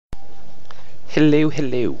Hello,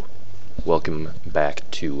 hello. Welcome back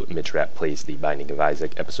to Mitch-Rap Plays The Binding of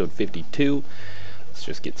Isaac, episode 52. Let's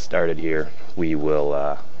just get started here. We will,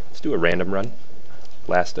 let's do a random run.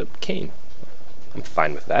 Last up, Cain. I'm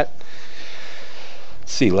fine with that.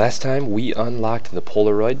 Let's see, last time we unlocked the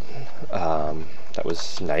Polaroid. That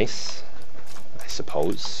was nice, I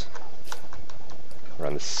suppose. We're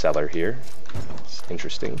on the cellar here. It's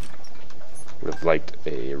interesting. Would have liked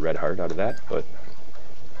a red heart out of that, but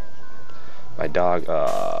my dog,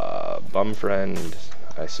 bum friend,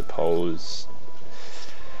 I suppose.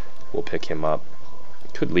 We'll pick him up.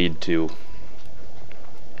 Could lead to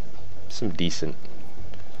some decent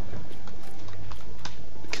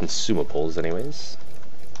consumables anyways.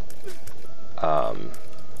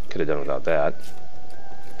 Could have done without that.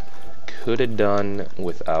 Could have done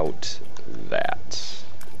without that.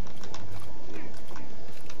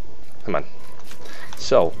 Come on.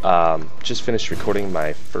 So, just finished recording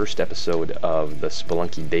my first episode of the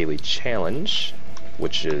Spelunky Daily Challenge,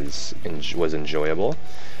 which was enjoyable.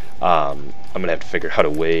 I'm gonna have to figure out a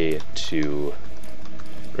way to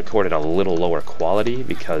record it a little lower quality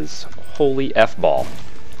because holy f-ball,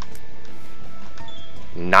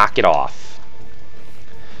 knock it off.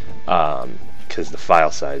 Because the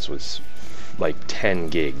file size was like 10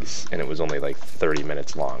 gigs and it was only like 30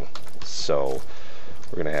 minutes long. So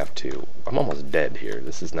we're gonna have to. I'm almost dead here.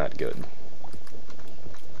 This is not good.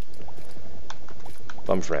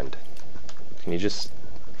 Bum friend, can you just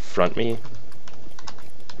front me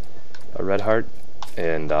a red heart,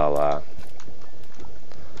 and I'll,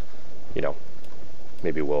 you know,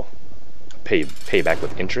 maybe we'll pay back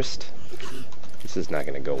with interest. This is not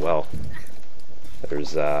gonna go well.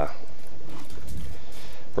 There's we're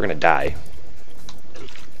gonna die.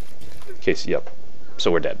 Case, yep.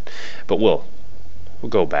 So we're dead, but we'll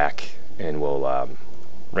go back and we'll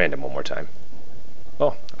random one more time.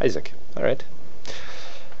 Oh, Isaac. Alright.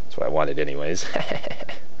 That's what I wanted anyways.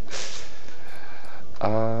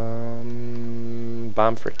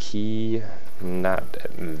 Bomb for key. Not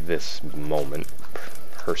at this moment,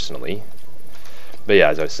 personally. But yeah,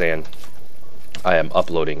 as I was saying, I am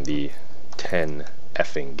uploading the 10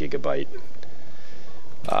 effing gigabyte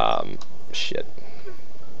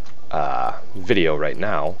video right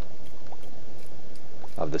now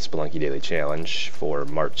of the Spelunky Daily Challenge for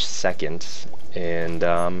March 2nd, and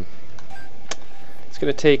it's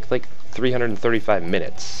gonna take like 335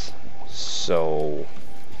 minutes, so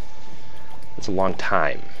it's a long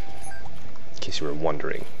time, in case you were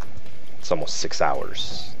wondering. It's almost 6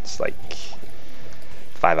 hours. It's like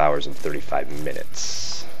 5 hours and 35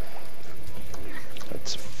 minutes.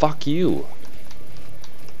 That's fuck you,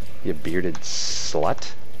 you bearded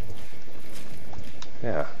slut.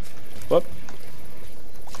 Yeah. Whoop.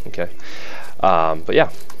 Okay. But yeah,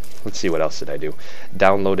 let's see, what else did I do.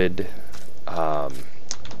 Downloaded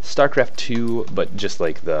StarCraft 2, but just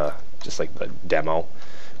like the demo,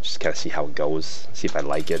 just kind of see how it goes, see if I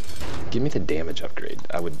like it. Give me the damage upgrade.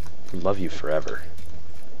 I would love you forever.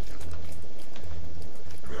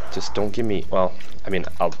 Just don't give me, well, I mean,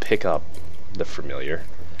 I'll pick up the familiar,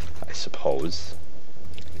 I suppose.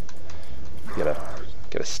 Gotta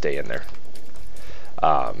stay in there.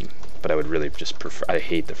 But I would really just prefer, I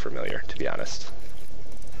hate the familiar, to be honest.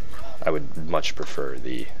 I would much prefer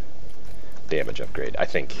the damage upgrade. I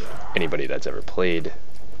think anybody that's ever played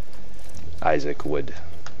Isaac would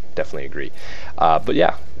definitely agree. But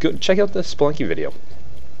yeah, go check out the Spelunky video.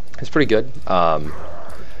 It's pretty good.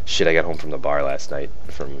 Shit, I got home from the bar last night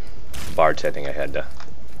from bartending. I had to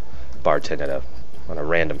bartend on a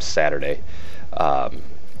random Saturday,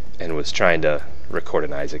 and was trying to record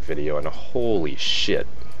an Isaac video, and holy shit,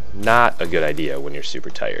 not a good idea when you're super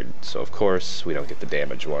tired. So of course we don't get the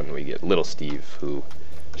damage one, we get Little Steve, who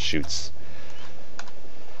shoots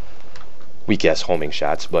weak ass homing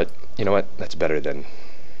shots, but you know what, it's better than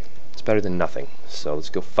nothing. So let's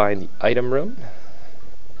go find the item room,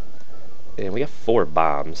 and we got 4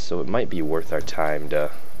 bombs, so it might be worth our time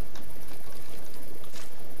to,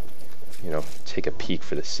 you know, take a peek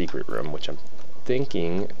for the secret room, which I'm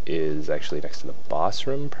thinking is actually next to the boss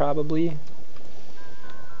room, probably.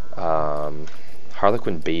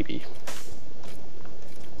 Harlequin Baby.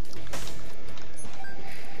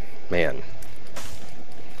 Man,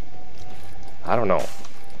 I don't know.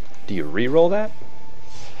 Do you re-roll that,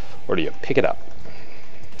 or do you pick it up?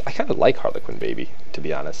 I kind of like Harlequin Baby, to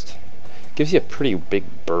be honest. Gives you a pretty big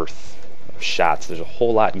berth of shots. There's a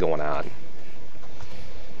whole lot going on. I'm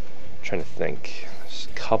trying to think. There's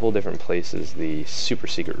a couple different places the super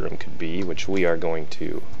secret room could be, which we are going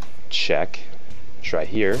to check. Try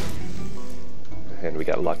here, and we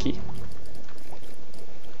got lucky.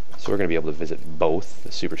 So we're going to be able to visit both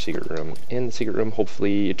the super secret room and the secret room.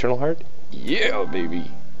 Hopefully Eternal Heart. Yeah,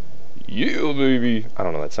 baby. Yeah, baby. I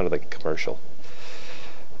don't know, that sounded like a commercial.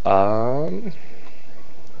 And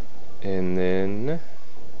then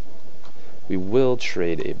we will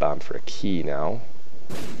trade a bomb for a key now.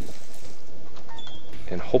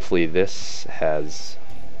 And hopefully this has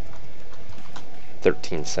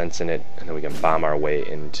 13 cents in it, and then we can bomb our way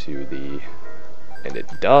into the... And it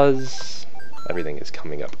does. Everything is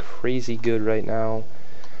coming up crazy good right now.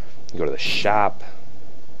 Go to the shop.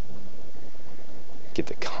 Get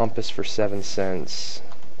the compass for 7 cents.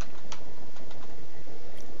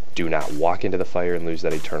 Do not walk into the fire and lose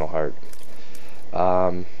that Eternal Heart.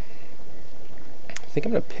 I think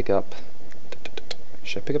I'm going to pick up...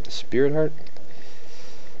 Should I pick up the Spirit Heart?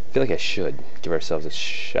 I feel like I should give ourselves a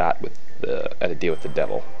shot with at a deal with the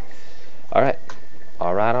devil. Alright.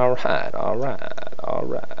 Alright, alright, alright,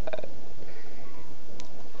 alright.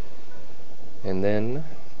 And then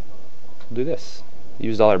we'll do this.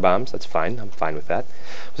 Used all our bombs, that's fine. I'm fine with that.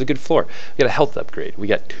 It was a good floor. We got a health upgrade. We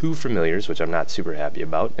got 2 familiars, which I'm not super happy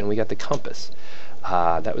about, and we got the compass.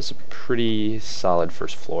 That was a pretty solid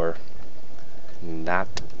first floor.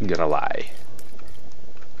 Not gonna lie.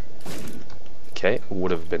 Okay,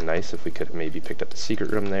 would have been nice if we could have maybe picked up the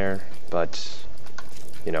secret room there, but,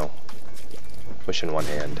 you know, wish in one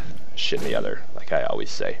hand, shit in the other, like I always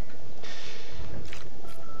say.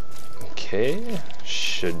 Okay,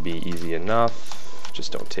 should be easy enough.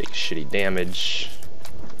 Just don't take shitty damage.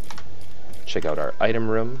 Check out our item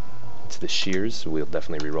room. It's the shears. We'll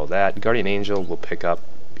definitely reroll that. Guardian Angel we'll pick up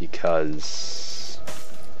because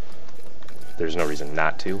there's no reason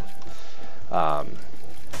not to.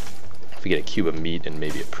 If we get a cube of meat and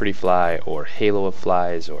maybe a pretty fly or halo of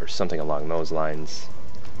flies or something along those lines,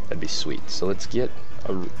 that'd be sweet. So let's get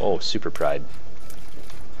a super pride.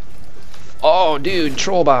 Oh, dude,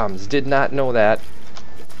 troll bombs. Did not know that.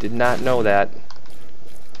 Did not know that.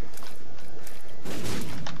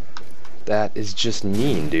 That is just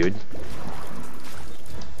mean, dude.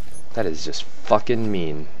 That is just fucking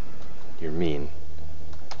mean. You're mean.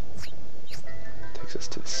 Takes us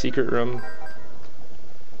to the secret room,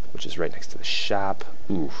 which is right next to the shop.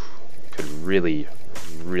 Ooh, could really,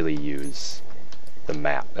 really use the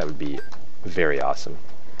map. That would be very awesome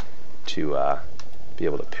to be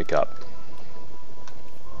able to pick up.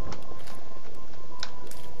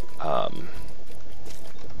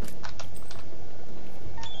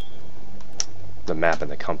 The map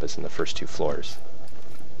and the compass in the first 2 floors.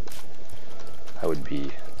 I would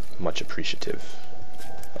be much appreciative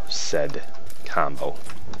of said combo.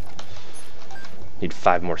 Need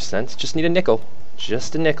 5 more cents. Just need a nickel.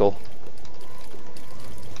 Just a nickel.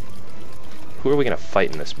 Who are we going to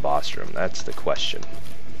fight in this boss room? That's the question.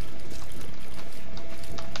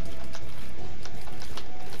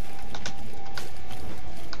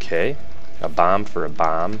 Okay. A bomb for a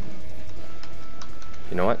bomb.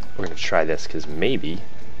 You know what? We're going to try this because maybe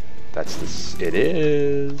that's this. It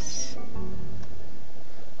is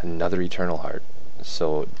another Eternal Heart.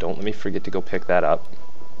 So don't let me forget to go pick that up.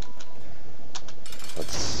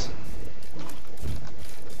 Let's...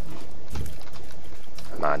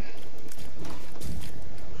 Come on.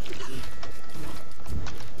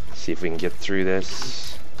 See if we can get through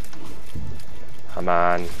this. Come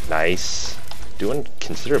on. Nice. Doing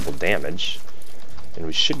considerable damage. And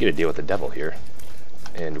we should get a deal with the devil here.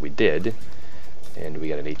 And we did. And we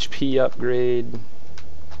got an HP upgrade.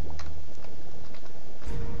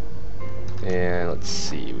 And let's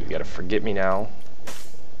see. We've got a Forget Me Now.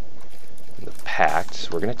 The Pact.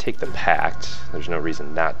 We're going to take the Pact. There's no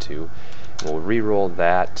reason not to. We'll re-roll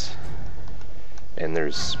that. And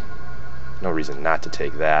there's no reason not to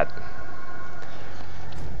take that.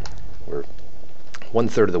 We're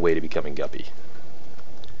 1/3 of the way to becoming Guppy.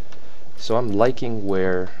 So I'm liking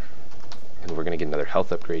where... And we're going to get another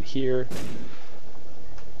health upgrade here.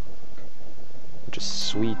 Which is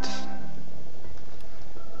sweet.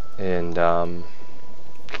 And that's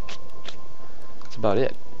about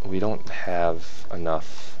it. We don't have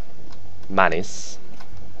enough manis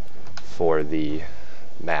for the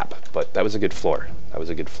map, but that was a good floor. That was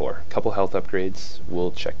a good floor. Couple health upgrades.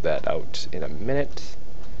 We'll check that out in a minute.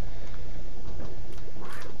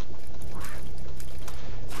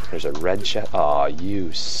 There's a red chest. Aw,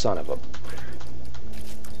 you son of a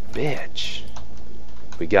bitch.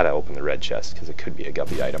 We gotta open the red chest because it could be a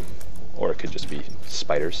guppy item. Or it could just be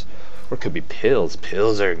spiders. Or it could be pills.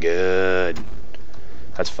 Pills are good.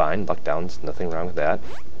 That's fine. Luck downs. Nothing wrong with that.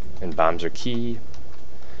 And bombs are key.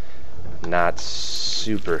 Not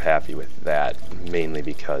super happy with that. Mainly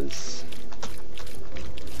because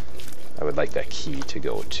I would like that key to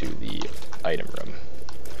go to the item room.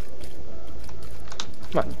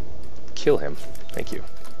 Come on. Kill him. Thank you.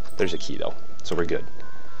 There's a key, though, so we're good.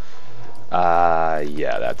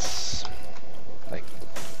 Yeah, that's... like,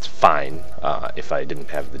 it's fine. If I didn't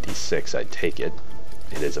have the D6, I'd take it.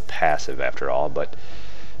 It is a passive, after all, but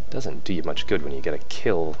it doesn't do you much good when you gotta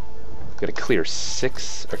kill... you gotta clear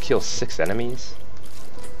 6, or kill 6 enemies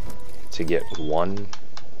to get 1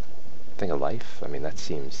 thing of life. I mean, that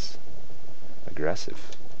seems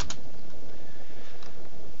aggressive.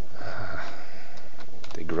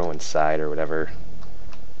 They grow inside or whatever.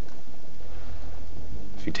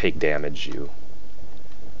 If you take damage, you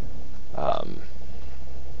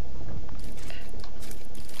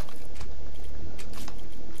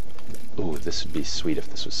ooh, this would be sweet if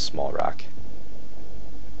this was small rock.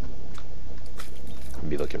 It'd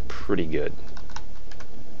be looking pretty good.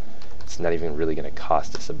 It's not even really going to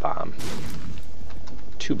cost us a bomb.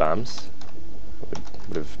 2 bombs.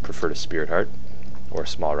 Would have preferred a spirit heart, or a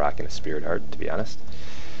small rock and a spirit heart, to be honest.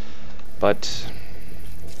 But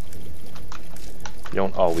you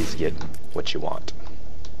don't always get what you want.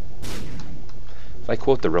 If I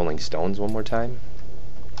quote the Rolling Stones one more time,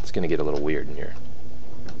 it's going to get a little weird in here.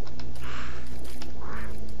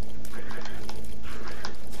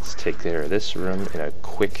 Let's take care of this room in a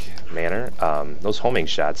quick manner. Those homing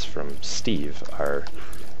shots from Steve are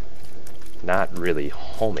not really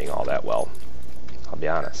homing all that well, I'll be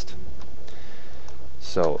honest.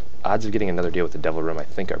 So, odds of getting another deal with the Devil Room I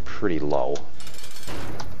think are pretty low.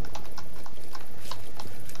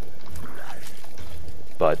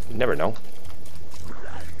 But you never know.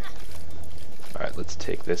 Alright, let's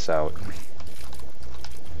take this out.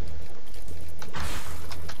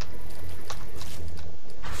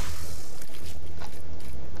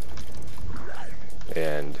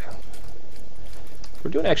 And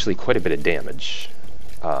we're doing actually quite a bit of damage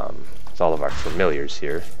with all of our familiars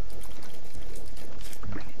here.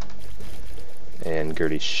 And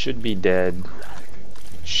Gertie should be dead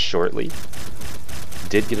shortly.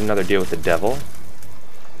 Did get another deal with the devil,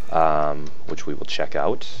 which we will check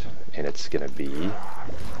out, and it's going to be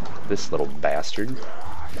this little bastard,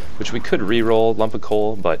 which we could re-roll Lump of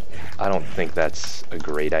Coal, but I don't think that's a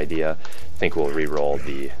great idea. I think we'll re-roll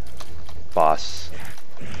the boss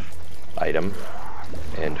item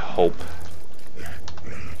and hope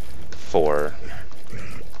for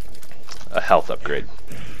a health upgrade.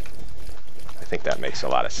 I think that makes a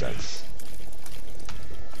lot of sense.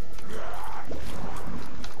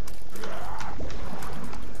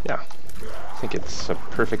 Yeah, I think it's a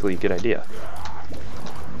perfectly good idea.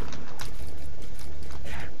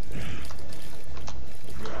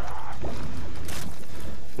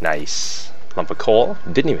 Nice. Lump of Coal.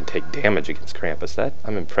 Didn't even take damage against Krampus.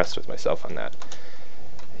 I'm impressed with myself on that.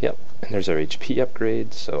 Yep, and there's our HP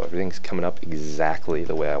upgrade, so everything's coming up exactly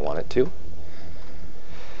the way I want it to.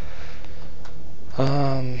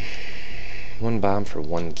 1 bomb for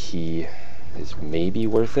 1 key is maybe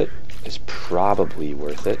worth it. Is probably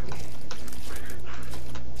worth it.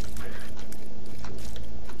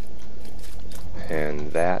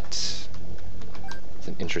 And that is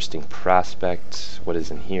an interesting prospect. What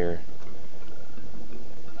is in here?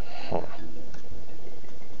 Huh.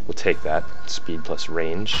 We'll take that. Speed plus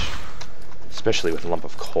range. Especially with a Lump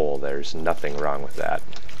of Coal, there's nothing wrong with that.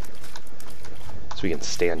 So we can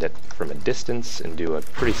stand it from a distance and do a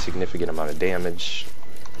pretty significant amount of damage.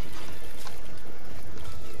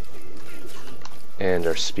 And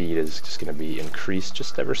our speed is just going to be increased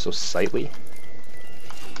just ever so slightly.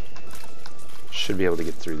 Should be able to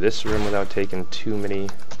get through this room without taking too many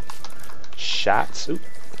shots. Oop,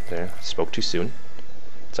 there, spoke too soon.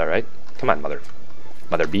 It's alright. Come on, Mother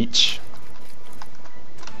Beach.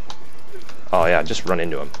 Oh yeah, just run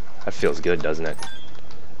into him. That feels good, doesn't it?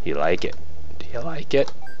 You like it? Do you like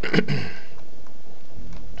it?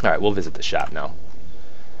 Alright, we'll visit the shop now.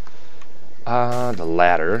 The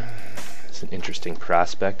ladder is an interesting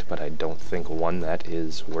prospect, but I don't think one that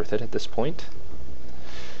is worth it at this point.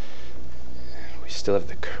 We still have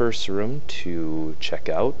the curse room to check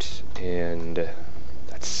out, and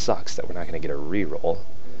that sucks that we're not going to get a reroll.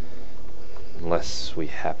 Unless we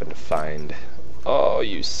happen to find... Oh,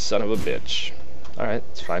 you son of a bitch. Alright,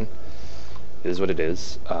 it's fine. It is what it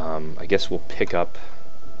is. I guess we'll pick up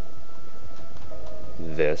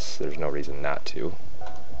this. There's no reason not to.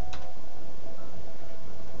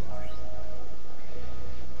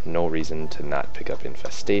 No reason to not pick up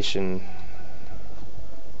Infestation.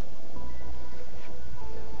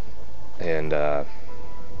 And no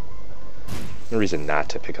reason not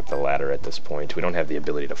to pick up the ladder at this point. We don't have the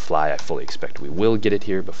ability to fly. I fully expect we will get it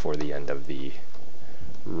here before the end of the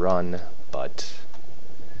run, but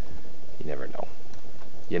you never know.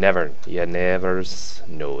 You never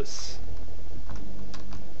knows.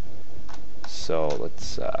 So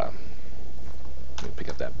let's pick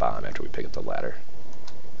up that bomb after we pick up the ladder.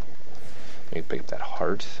 Maybe pick up that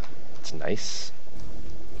heart. It's nice.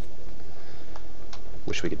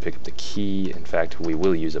 Wish we could pick up the key. In fact, we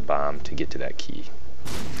will use a bomb to get to that key,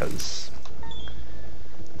 because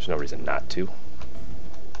there's no reason not to.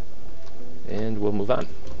 And we'll move on.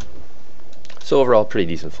 So overall, pretty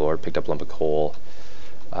decent floor. Picked up lump of coal.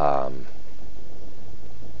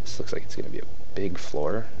 This looks like it's going to be a big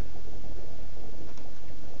floor.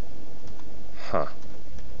 Huh.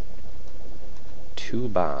 2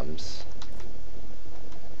 bombs.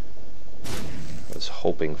 I was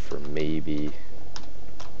hoping for maybe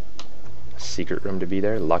a secret room to be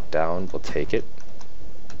there. Luck down, we'll take it.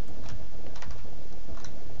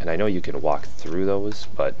 And I know you can walk through those,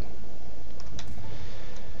 but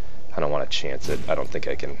I don't want to chance it. I don't think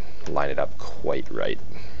I can line it up quite right.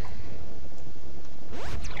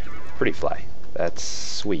 Pretty fly. That's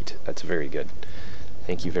sweet. That's very good.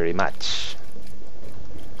 Thank you very much.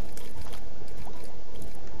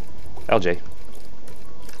 LJ.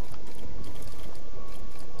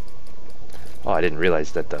 Oh, I didn't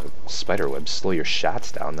realize that the spider webs slow your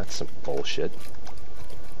shots down. That's some bullshit.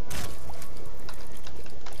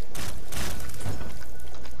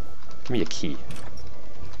 Give me a key.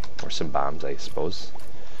 Or some bombs, I suppose.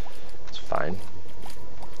 It's fine.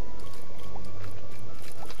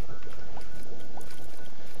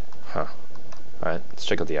 Huh. Alright, let's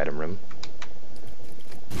check out the item room.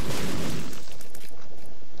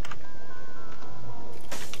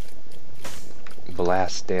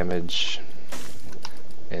 Blast damage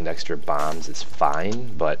and extra bombs is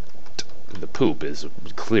fine, but the poop is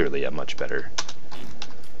clearly a much better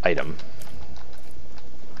item.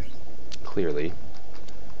 Clearly.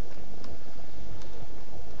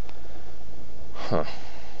 Huh.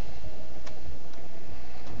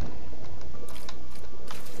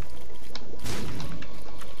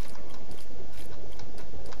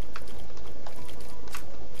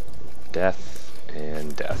 Death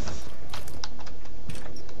and death.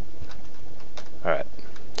 Alright.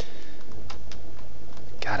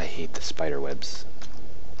 God, I hate the spider webs.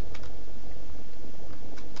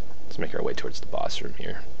 Let's make our way towards the boss room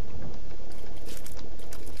here.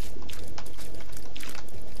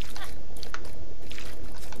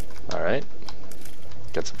 Alright.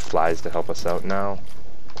 Got some flies to help us out now.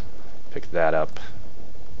 Pick that up.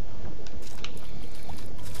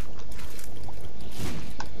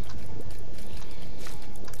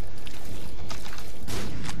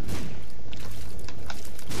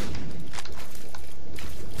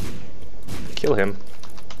 Kill him.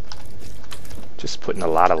 Just putting a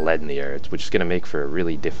lot of lead in the air, which is going to make for a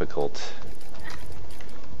really difficult...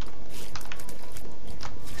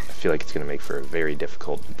 I feel like it's going to make for a very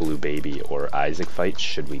difficult Blue Baby or Isaac fight,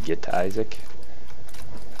 should we get to Isaac.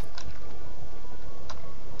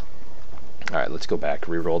 Alright, let's go back,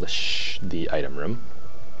 reroll the item room.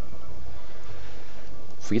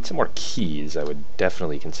 If we get some more keys, I would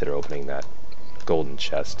definitely consider opening that golden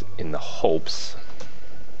chest in the hopes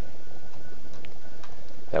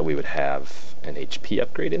that we would have an HP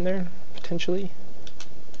upgrade in there, potentially.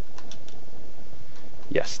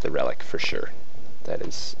 Yes, the relic, for sure. That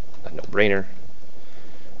is a no-brainer.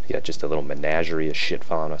 We got just a little menagerie of shit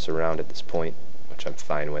following us around at this point, which I'm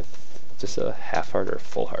fine with. Just a half heart or a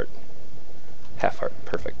full heart? Half heart,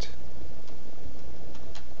 perfect.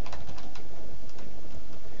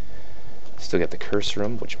 Still got the curse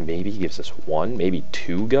room, which maybe gives us 1, maybe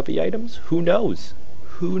 2 guppy items? Who knows?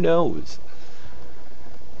 Who knows?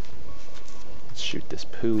 Let's shoot this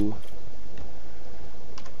poo.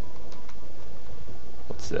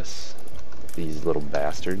 What's this? These little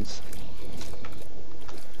bastards.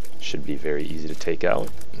 Should be very easy to take out.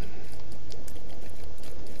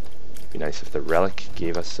 Be nice if the relic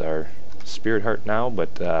gave us our spirit heart now,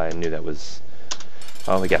 but I knew that was...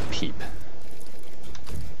 Oh, we got Peep.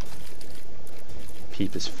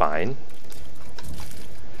 Peep is fine.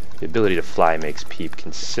 The ability to fly makes Peep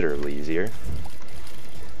considerably easier.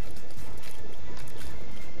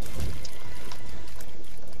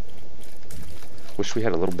 Wish we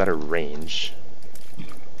had a little better range.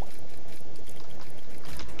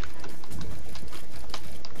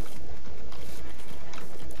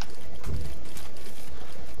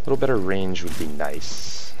 A little better range would be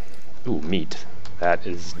nice. Ooh, meat. That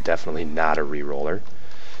is definitely not a reroller.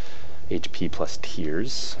 HP plus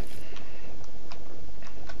tears.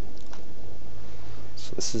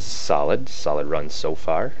 So this is solid run so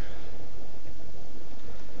far.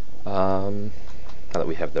 Now that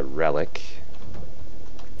we have the relic,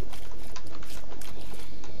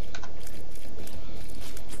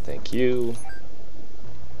 thank you.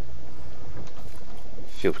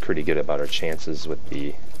 Feel pretty good about our chances with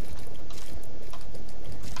the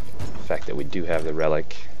fact that we do have the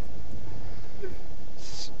relic.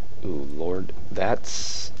 Ooh, Lord,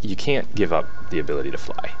 that's... You can't give up the ability to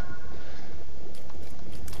fly.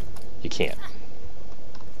 You can't.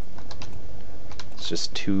 It's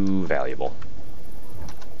just too valuable.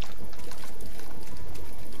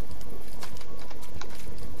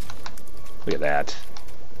 Look at that.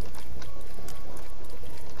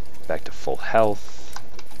 Back to full health.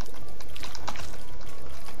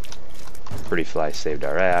 Pretty Fly saved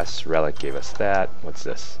our ass. Relic gave us that. What's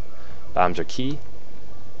this? Bombs are key?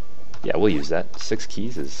 Yeah, we'll use that. 6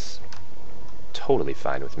 keys is totally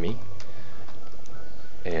fine with me.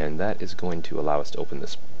 And that is going to allow us to open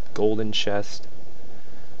this golden chest.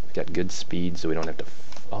 We've got good speed, so we don't have to...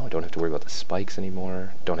 don't have to worry about the spikes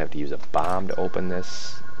anymore. Don't have to use a bomb to open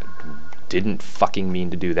this. Didn't fucking mean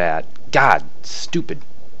to do that. God, stupid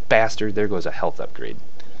bastard. There goes a health upgrade.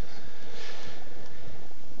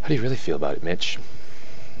 How do you really feel about it, Mitch?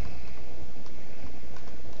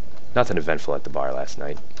 Nothing eventful at the bar last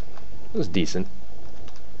night. It was decent.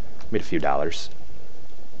 Made a few dollars.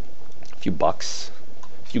 A few bucks.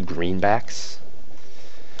 A few greenbacks.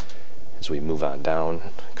 As we move on down.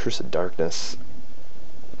 Curse of Darkness.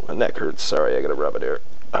 My neck hurts. Sorry, I gotta rub it here.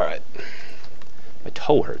 Alright. My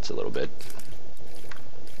toe hurts a little bit.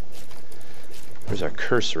 There's our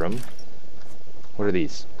curse room. What are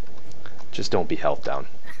these? Just don't be health down.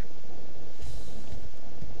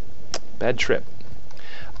 Bad trip.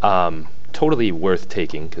 Totally worth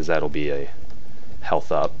taking, because that'll be a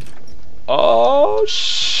health up. Oh,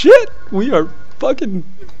 shit! We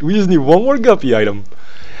just need one more guppy item.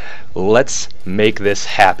 Let's make this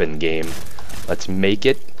happen, game. Let's make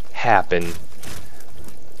it happen.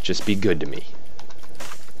 Just be good to me.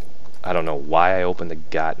 I don't know why I opened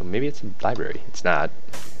the maybe it's a library. It's not.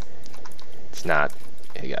 It's not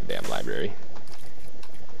a goddamn library.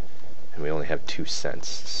 And we only have 2 cents,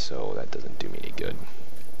 so that doesn't do me any good.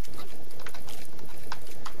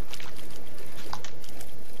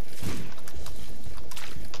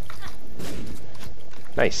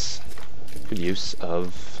 Nice. Good use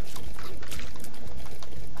of...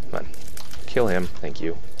 Come on. Kill him. Thank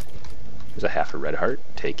you. There's a half a red heart.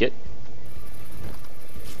 Take it.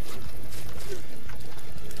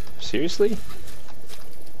 Seriously?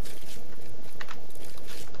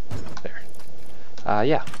 There.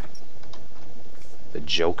 Yeah. The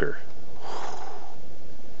Joker.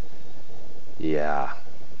 Yeah.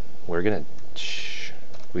 We're gonna...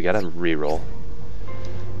 We gotta reroll.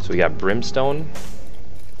 So we got Brimstone,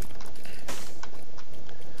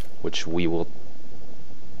 which we will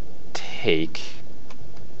take,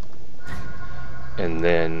 and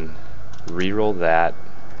then reroll that,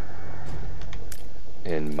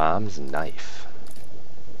 and Mom's Knife.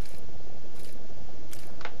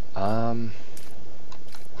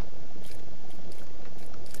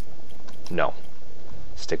 No.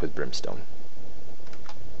 Stick with Brimstone.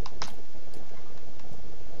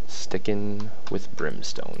 Sticking with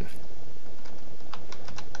Brimstone.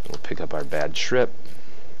 We'll pick up our bad trip.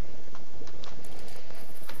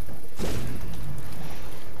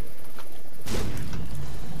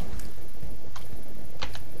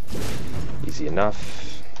 Easy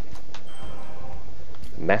enough.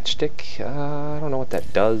 Matchstick, I don't know what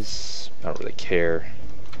that does. I don't really care.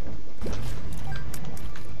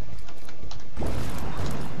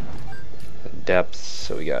 Depth,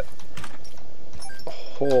 so we got a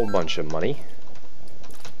whole bunch of money.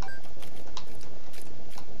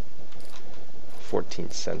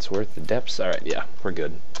 14 cents worth. The depths, alright, yeah, we're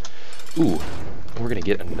good. Ooh, we're gonna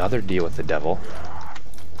get another deal with the devil.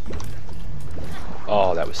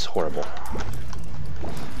 Oh, that was horrible.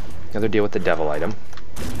 Another deal with the devil item.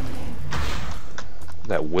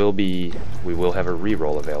 That will be... We will have a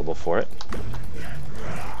reroll available for it.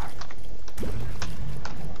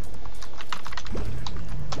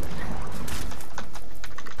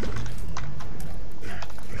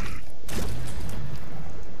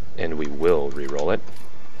 And we will reroll it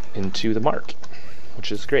into the mark,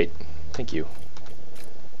 which is great. Thank you.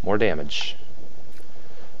 More damage.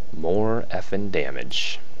 More effing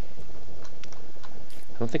damage.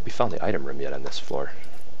 I don't think we found the item room yet on this floor.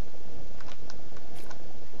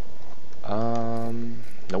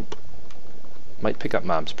 Nope. Might pick up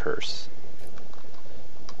Mom's purse.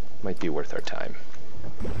 Might be worth our time.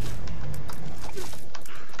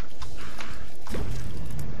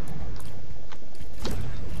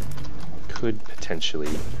 Could potentially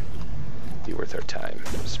be worth our time.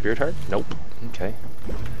 Spirit Heart? Nope. Okay.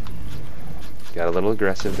 Got a little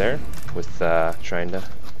aggressive there with trying to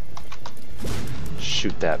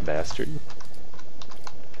shoot that bastard.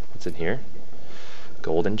 What's in here?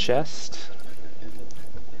 Golden chest?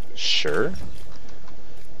 Sure.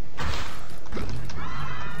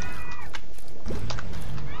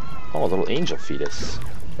 Oh, a little angel fetus.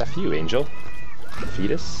 F you, angel.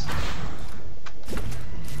 Fetus.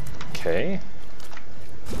 Okay.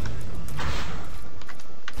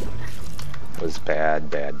 Was bad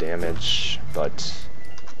damage, but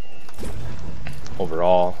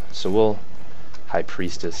overall, so we'll High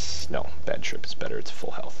Priestess. No, Bad Trip is better. It's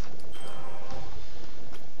full health.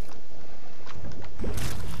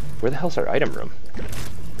 Where the hell's our item room?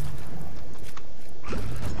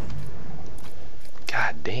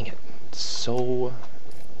 God dang it. So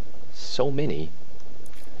many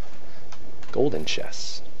golden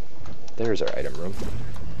chests. There's our item room.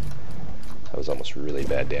 That was almost really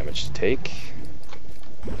bad damage to take.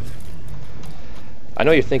 I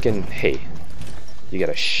know you're thinking, hey, you got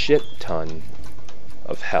a shit ton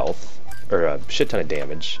of health, or a shit ton of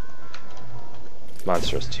damage.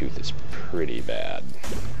 Monstrous Tooth is pretty bad.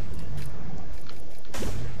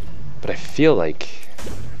 But I feel like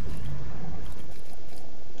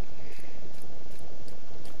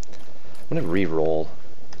I'm gonna re-roll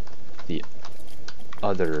the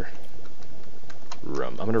other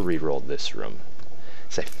room. I'm gonna re-roll this room.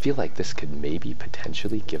 Because I feel like this could maybe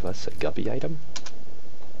potentially give us a guppy item.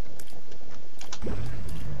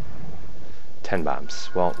 10 bombs.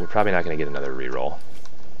 Well, we're probably not gonna get another re-roll.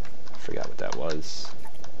 I forgot what that was.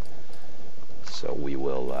 So we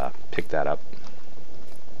will pick that up.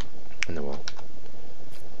 And then we'll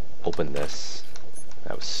open this.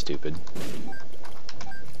 That was stupid.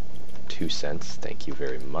 2 cents. Thank you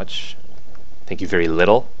very much. Thank you very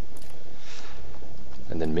little.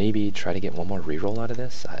 And then maybe try to get one more reroll out of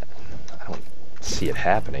this. I don't see it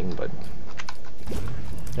happening, but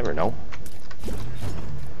never know.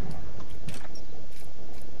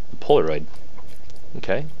 Polaroid.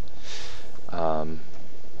 Okay. Not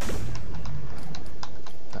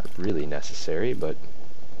really necessary, but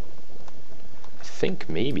I think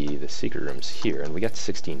maybe the secret room's here, and we got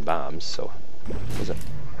 16 bombs, so it doesn't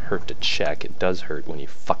hurt to check. It does hurt when you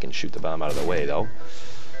fucking shoot the bomb out of the way, though.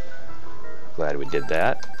 Glad we did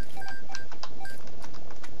that.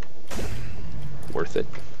 Worth it.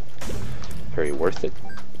 Very worth it.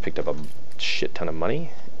 Picked up a shit ton of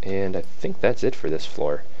money, and I think that's it for this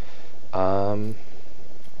floor. In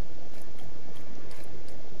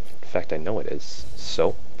fact, I know it is.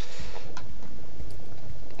 So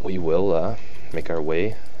we will make our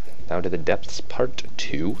way down to the depths part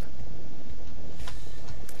 2.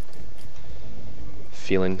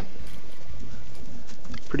 Feeling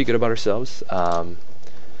pretty good about ourselves.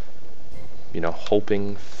 You know,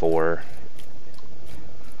 hoping for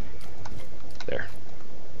there.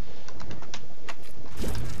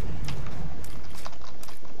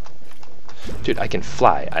 Dude, I can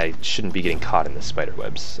fly. I shouldn't be getting caught in the spider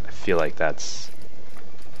webs. I feel like that's...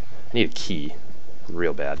 I need a key.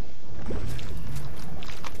 Real bad.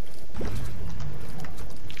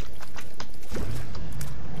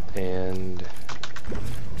 And...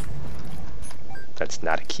 that's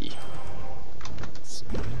not a key.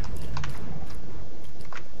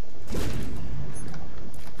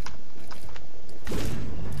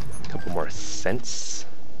 A couple more cents.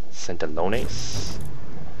 Centalones.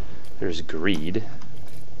 There's greed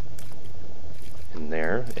in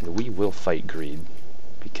there, and we will fight greed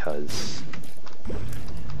because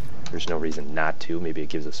there's no reason not to. Maybe it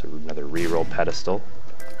gives us another reroll pedestal.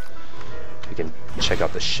 We can check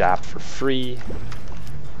out the shop for free.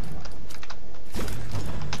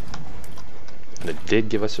 And it did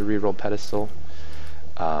give us a reroll pedestal.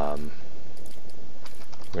 We're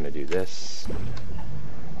gonna do this.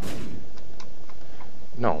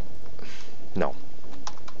 No. No.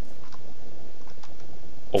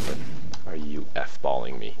 Open. Are you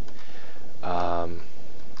F-balling me?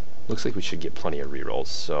 Looks like we should get plenty of rerolls,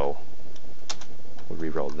 so we'll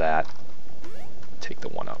reroll that. Take the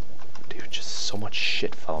one out. Dude, just so much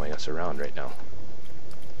shit following us around right now.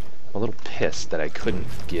 I'm a little pissed that I couldn't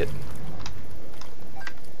get...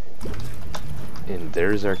 And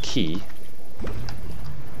there's our key.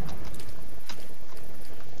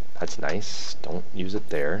 That's nice. Don't use it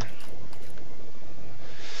there.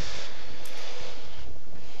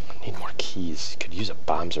 Need more keys. Could use a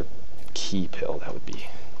bombs or key pill. That would be...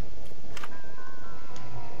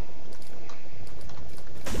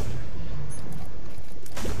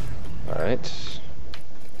 Alright.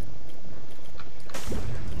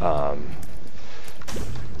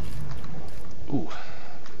 Ooh.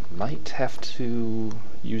 Might have to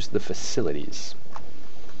use the facilities.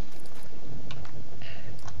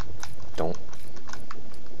 Don't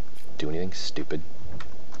do anything stupid.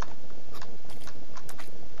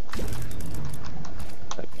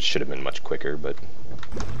 should have been much quicker, but...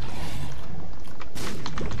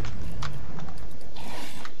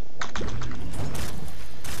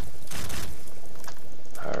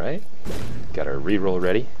 Alright, got our reroll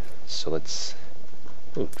ready, so let's...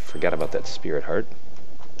 Ooh, forgot about that Spirit Heart.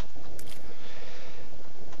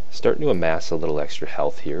 Starting to amass a little extra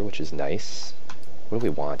health here, which is nice. What do we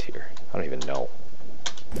want here? I don't even know.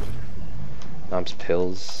 Mom's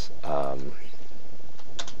Pills.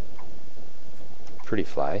 Pretty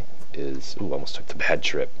Fly is... Ooh, almost took the bad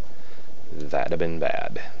trip. That'd have been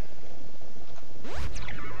bad.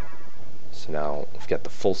 So now we've got the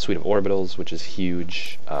full suite of orbitals, which is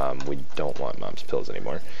huge. We don't want Mom's Pills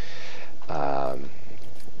anymore.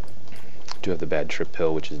 Do have the bad trip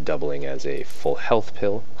pill, which is doubling as a full health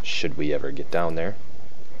pill, should we ever get down there.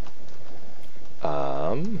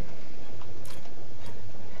 Let's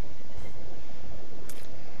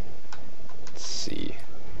see.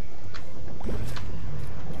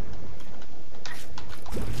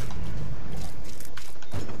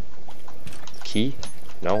 Key?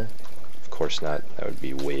 No? Of course not. That would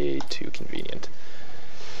be way too convenient.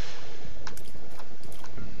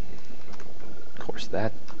 Of course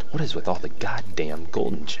that... What is with all the goddamn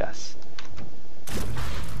golden chests?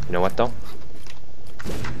 You know what, though?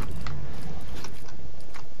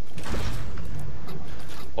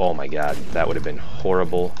 Oh my god, that would have been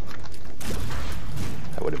horrible.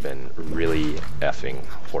 That would have been really effing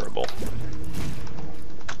horrible.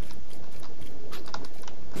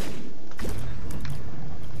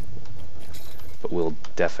 But we'll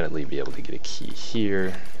definitely be able to get a key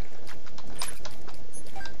here.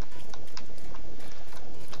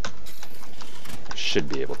 Should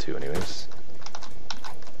be able to, anyways.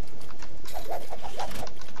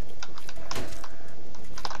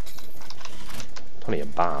 Plenty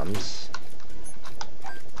of bombs.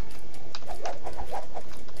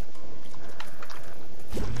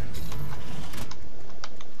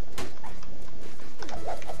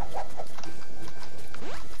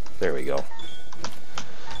 There we go.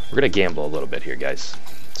 We're gonna gamble a little bit here, guys,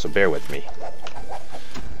 so bear with me.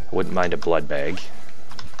 I wouldn't mind a blood bag.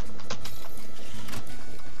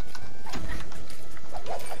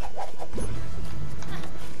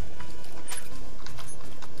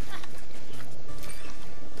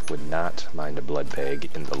 Would not mind a blood bag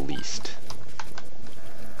in the least.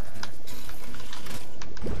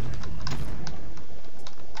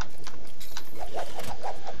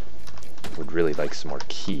 Would really like some more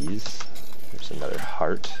keys. There's another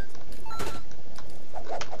heart.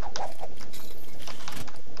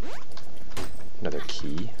 Another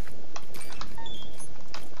key.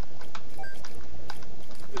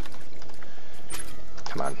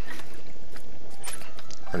 Come on.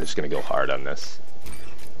 I'm just gonna go hard on this.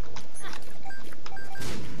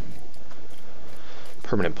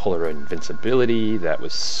 Permanent Polaroid Invincibility, that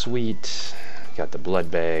was sweet. Got the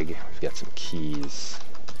blood bag, we've got some keys.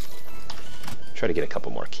 Try to get a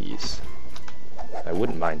couple more keys. I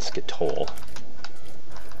wouldn't mind Skitole.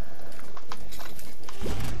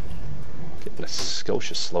 Getting a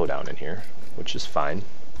Scotia slowdown in here, which is fine.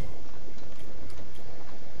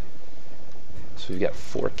 So we've got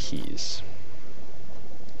 4 keys.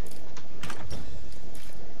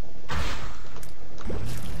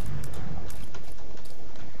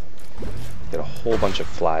 Got a whole bunch of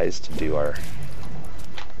flies to do our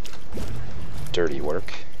dirty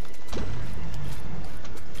work.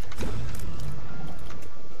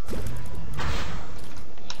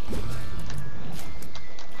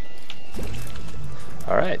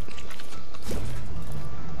 All right.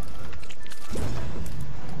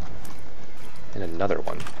 And another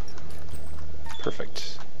one.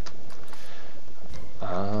 Perfect.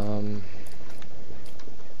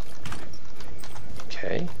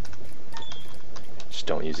 Okay. Just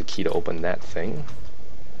don't use a key to open that thing.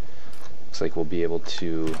 Looks like we'll be able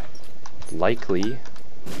to likely...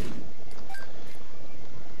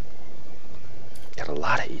 Got a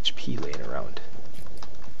lot of HP laying around.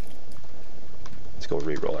 Let's go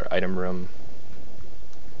reroll our item room.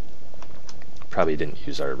 Probably didn't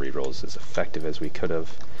use our rerolls as effective as we could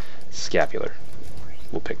have. Scapular.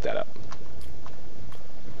 We'll pick that up.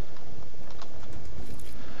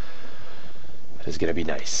 That is going to be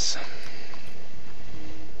nice.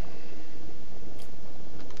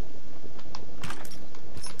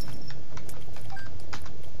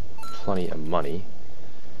 Plenty of money.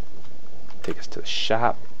 Take us to the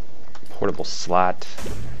shop. Portable slot.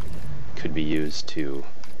 Could be used to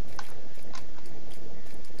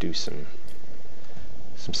do some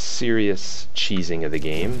serious cheesing of the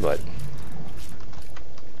game, but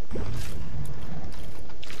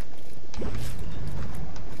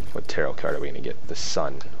what tarot card are we going to get? The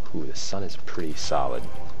Sun. Ooh, the Sun is pretty solid.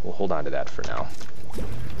 we'll hold on to that for now.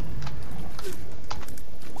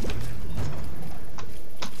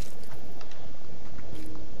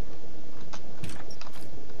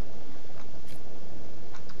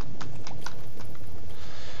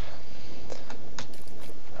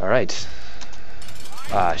 Alright.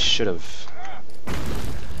 Should have...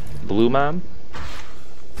 Blue Mom?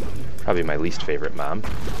 Probably my least favorite mom.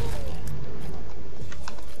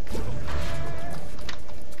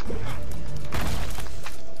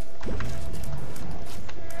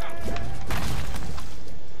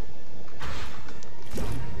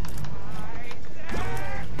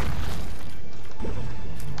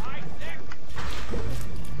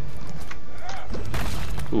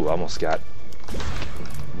 Ooh, almost got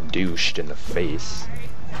douched in the face.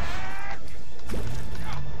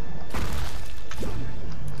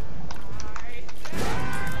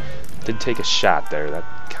 Did take a shot there, that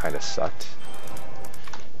kind of sucked.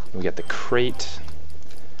 We got the crate,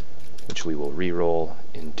 which we will re-roll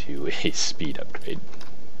into a speed upgrade.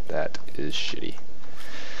 That is shitty.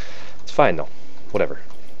 It's fine though, whatever,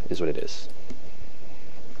 is what it is.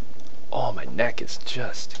 Oh, my neck is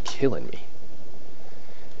just killing me.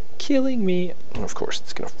 Killing me. And of course,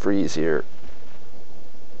 it's gonna freeze here.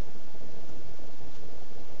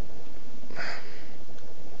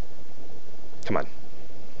 Come on.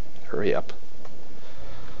 Hurry up.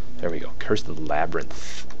 There we go. Curse the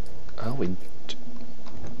Labyrinth. Oh, we...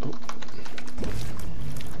 Oh.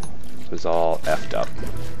 It was all effed up.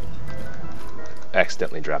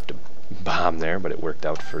 Accidentally dropped a bomb there, but it worked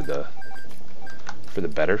out for the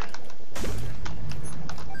better.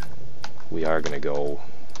 We are gonna go...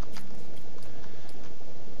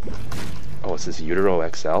 Oh, is this Utero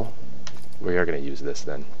XL? We are gonna use this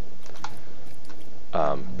then.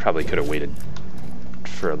 Probably could have waited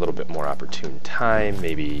for a little bit more opportune time.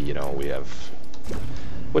 Maybe, you know, we have...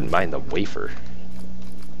 Wouldn't mind the wafer.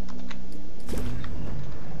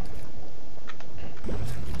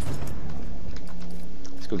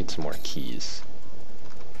 Let's go get some more keys.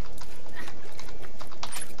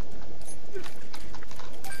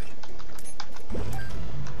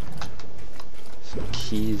 Some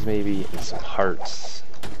keys maybe, and some hearts.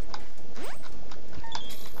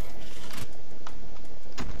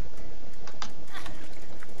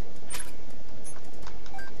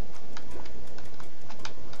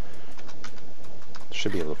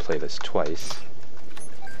 Should be able to play this twice.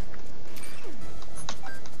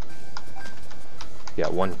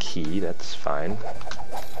 Got one key, that's fine.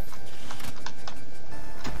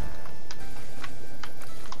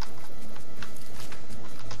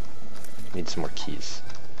 Need some more keys.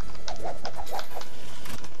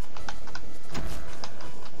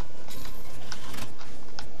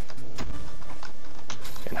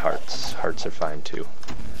 And hearts. Hearts are fine too.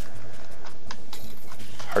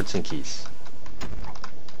 Hearts and keys.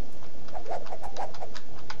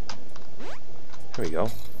 There we go.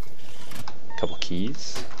 Couple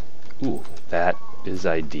keys. Ooh, that is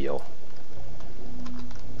ideal.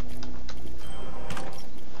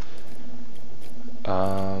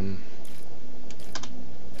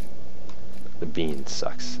 The bean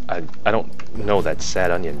sucks. I don't know that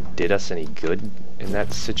Sad Onion did us any good in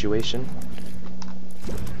that situation.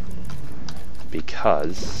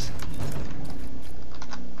 Because...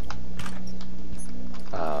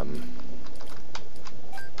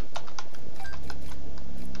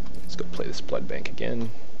 let's go play this blood bank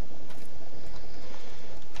again.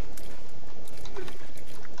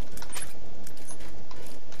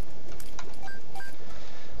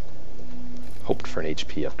 Hoped for an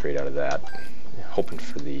HP upgrade out of that. Hoping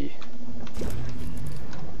for the...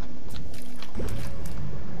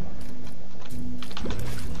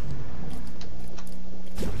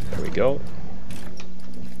 There we go.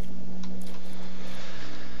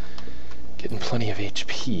 Getting plenty of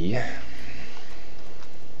HP.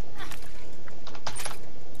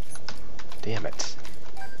 Damn it.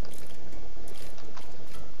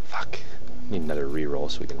 Fuck. Need another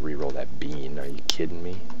reroll so we can reroll that bean. Are you kidding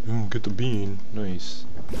me? Get the bean. Nice.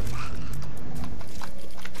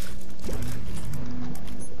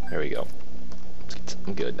 There we go. Let's get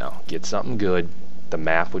something good now. Get something good. The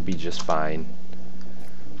map would be just fine.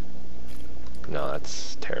 No,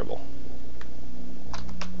 that's terrible.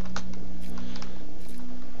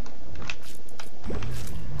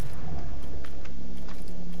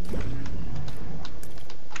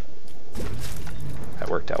 That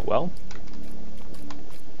worked out well.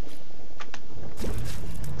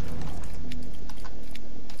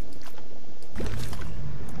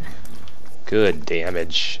 Good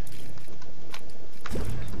damage.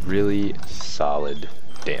 Really solid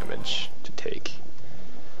damage to take.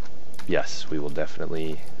 Yes, we will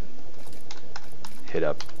definitely hit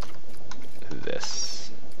up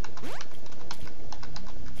this.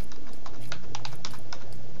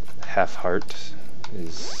 Half heart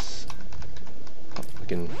is... Oh, we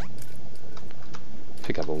can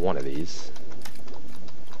pick up one of these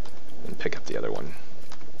and pick up the other one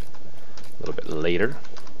a little bit later.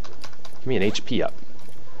 Give me an HP up.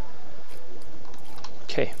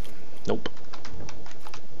 Okay. Nope.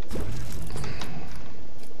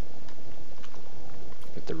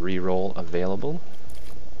 Get the reroll available.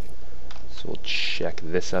 So we'll check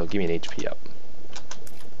this out. Give me an HP up.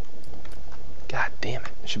 God damn it.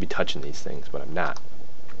 I should be touching these things, but I'm not.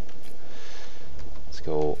 Let's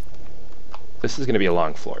go. This is going to be a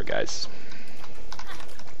long floor, guys.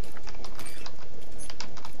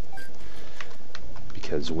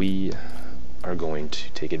 Because we are going to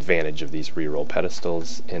take advantage of these reroll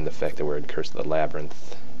pedestals and the fact that we're in Curse of the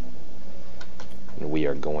Labyrinth. And we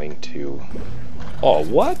are going to... Oh,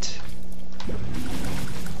 what?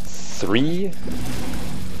 3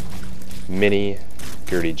 mini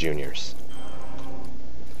Gurdy Juniors.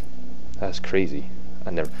 That's crazy.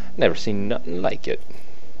 I never seen nothing like it.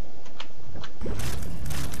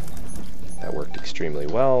 That worked extremely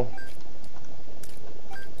well.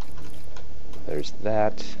 There's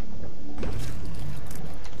that.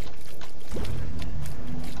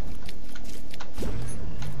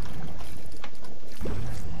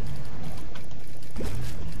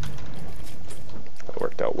 That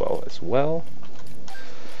worked out well as well.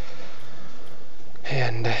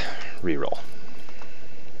 And reroll.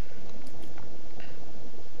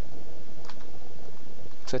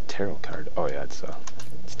 It's a tarot card. Oh yeah, it's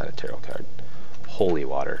not a tarot card. Holy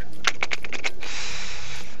water.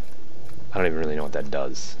 I don't even really know what that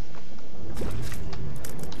does.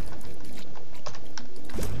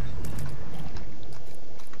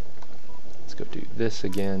 Let's go do this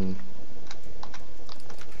again.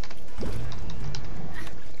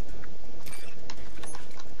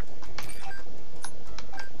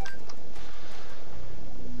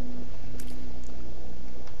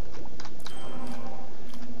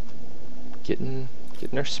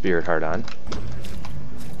 Getting our spirit heart on.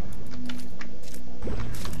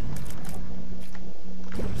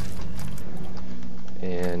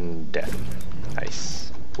 And dead.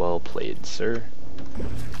 Nice. Well played, sir.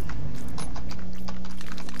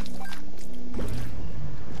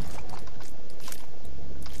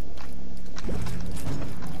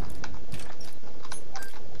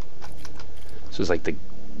 This was like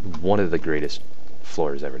one of the greatest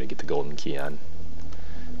floors ever to get the golden key on.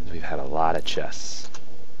 We've had a lot of chests.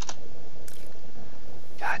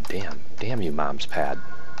 God damn. Damn you, Mom's pad.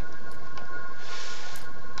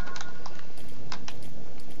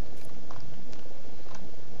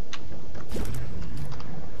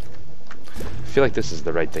 I feel like this is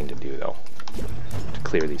the right thing to do, though. To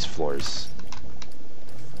clear these floors.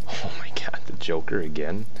 Oh my god, the Joker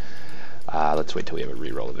again. Let's wait till we have a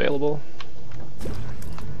reroll available.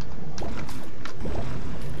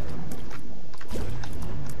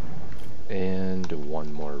 And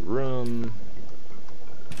one more room.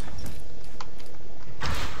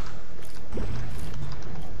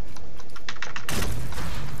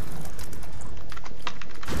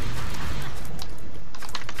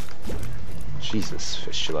 Jesus,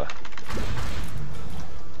 Fistula.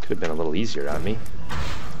 Could have been a little easier on me.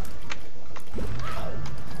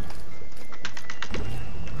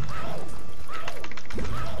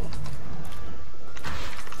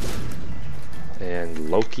 And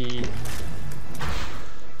Loki.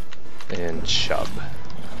 And Chubb.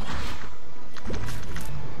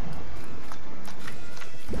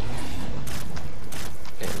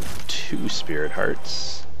 And 2 spirit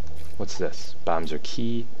hearts. What's this? Bombs are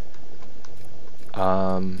key.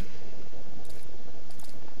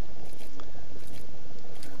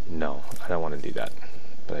 No, I don't want to do that.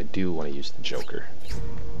 But I do want to use the Joker.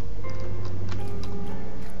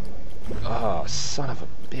 Oh, son of a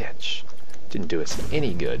bitch. Didn't do us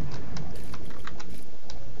any good.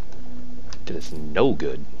 Did us no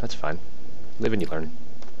good. That's fine. Live and you learn.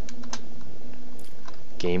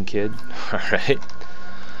 Game Kid. Alright.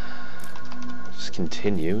 Just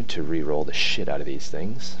continue to re-roll the shit out of these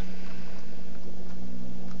things.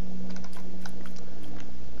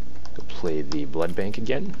 Go play the blood bank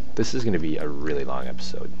again. This is going to be a really long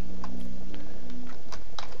episode.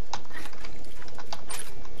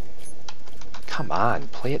 Come on,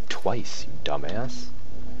 play it twice, you dumbass.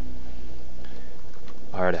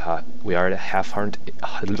 We are at a half-heart.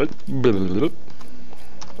 Let's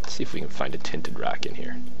see if we can find a tinted rock in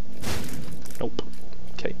here. Nope.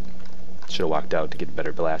 Okay. Should have walked out to get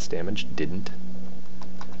better blast damage. Didn't.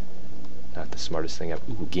 Not the smartest thing I've...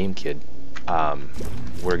 Ooh, Game Kid.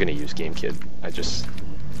 we're going to use GameKid. I just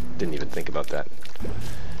didn't even think about that.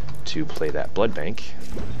 To play that blood bank.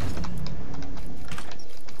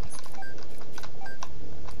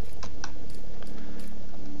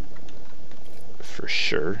 For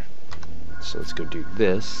sure. So let's go do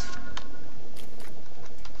this.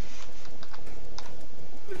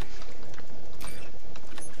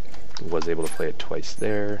 Was able to play it twice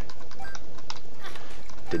there.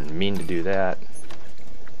 Didn't mean to do that.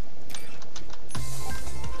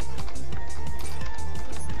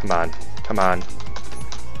 Come on, come on.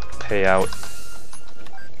 Pay out.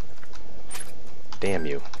 Damn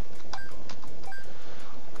you.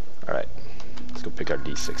 Alright, let's go pick our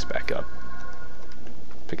D6 back up.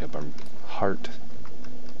 Pick up our heart.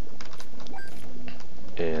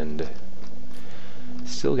 And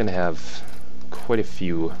still gonna have quite a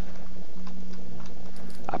few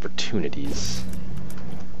opportunities.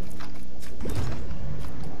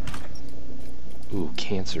 Ooh,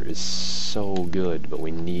 cancer is so good, but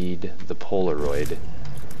we need the Polaroid.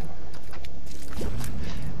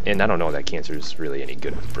 And I don't know that cancer is really any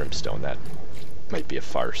good with brimstone. That might be a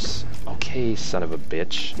farce. Okay, son of a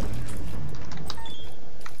bitch.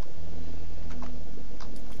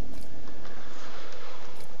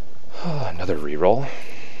 Another reroll.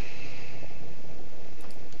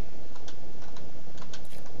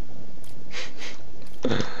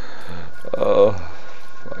 Oh,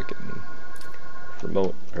 fucking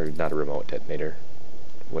remote, or not a remote detonator,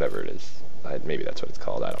 whatever it is. Maybe that's what it's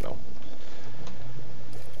called, I don't know.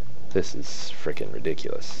 This is freaking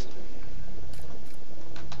ridiculous.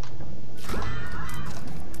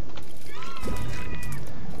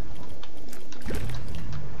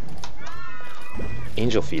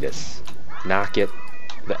 Angel fetus. Knock it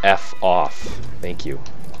the F off. Thank you.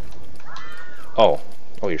 Oh,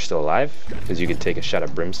 you're still alive? Because you could take a shot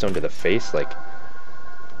of brimstone to the face? Like,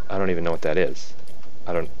 I don't even know what that is.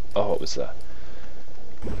 Oh, it was a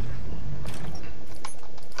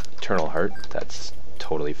Eternal Heart. That's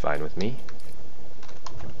totally fine with me.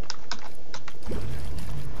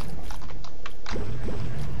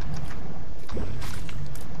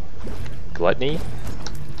 Gluttony.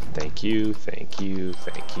 Thank you, thank you,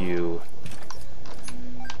 thank you.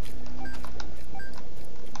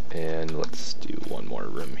 And let's do one more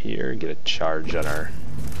room here. Get a charge on our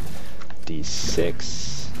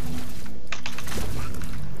D6.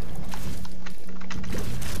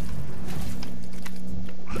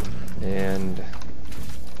 And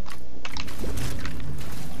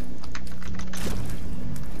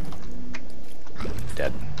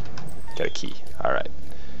dead. Got a key. Alright.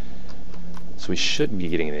 So we should be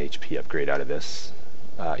getting an HP upgrade out of this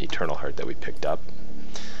Eternal Heart that we picked up.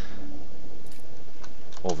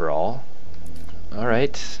 Overall.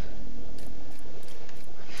 Alright.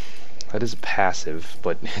 That is a passive,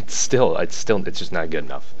 but it's just not good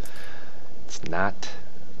enough. It's not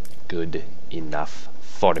good enough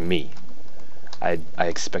for me. I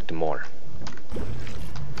expect more.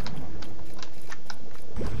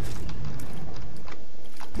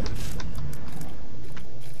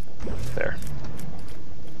 There.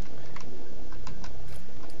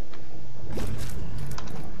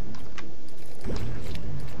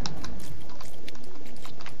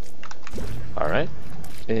 Alright,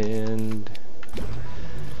 and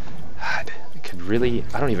God, I could really,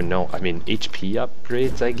 I don't even know, I mean, HP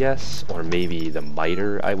upgrades, I guess, or maybe the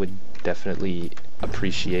miter I would definitely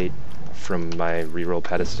appreciate from my reroll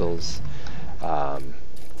pedestals.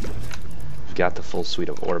 We've got the full suite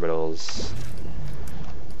of orbitals.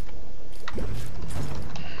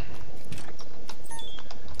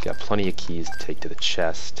 Got plenty of keys to take to the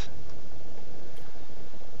chest.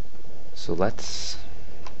 So let's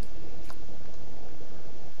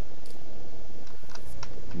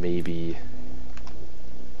maybe,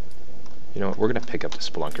 you know what, we're gonna pick up the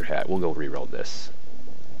Spelunker hat. We'll go reroll this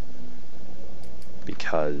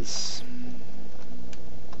because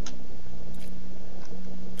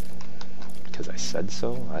I said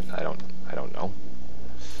so. I don't know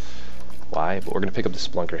why, but we're gonna pick up the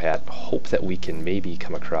Spelunker hat. Hope that we can maybe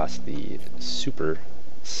come across the super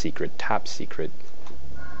secret, top secret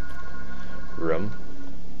room.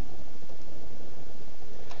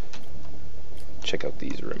 Check out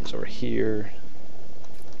these rooms over here,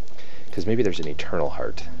 because maybe there's an Eternal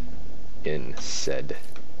Heart in said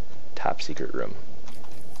top secret room.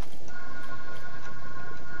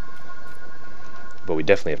 But we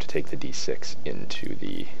definitely have to take the D6 into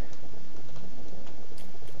the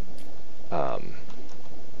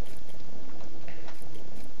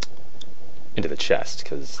chest,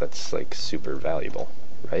 because that's like super valuable,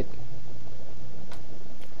 right?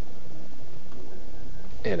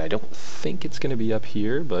 And I don't think it's going to be up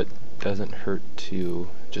here, but doesn't hurt to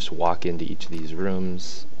just walk into each of these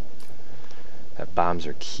rooms. That bombs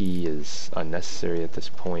are key is unnecessary at this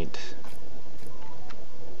point.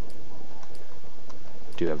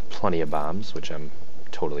 Do have plenty of bombs, which I'm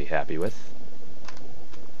totally happy with.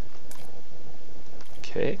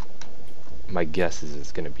 Okay. My guess is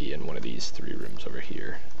it's going to be in one of these 3 rooms over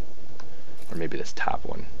here. Or maybe this top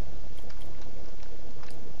one.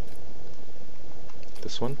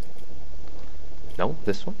 This one? No?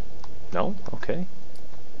 This one? No? Okay.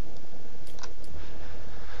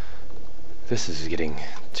 This is getting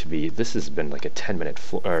to be... This has been like a 10-minute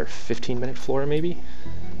floor, or 15-minute floor maybe?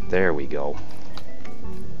 There we go.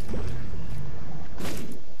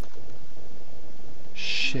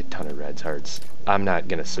 Shit ton of reds hearts. I'm not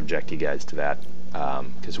going to subject you guys to that,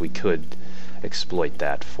 because we could exploit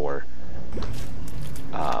that for,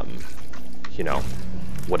 you know,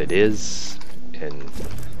 what it is, and,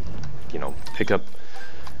 you know, pick up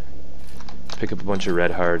a bunch of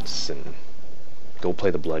red hearts and go play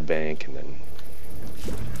the blood bank, and then...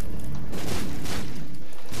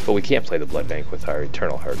 But we can't play the blood bank with our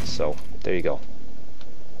eternal hearts, so there you go.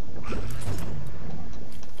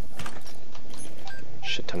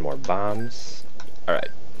 Shit ton more bombs. Alright.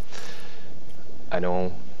 I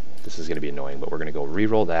know this is going to be annoying, but we're going to go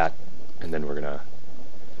re-roll that, and then we're going to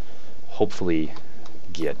hopefully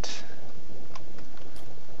get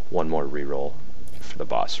one more re-roll for the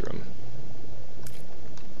boss room.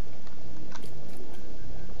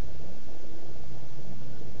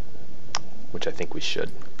 Which I think we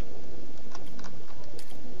should.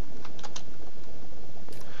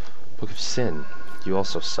 Book of Sin, you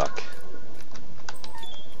also suck.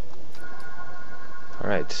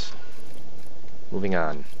 Alright. Moving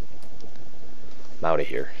on. I'm out of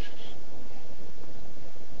here.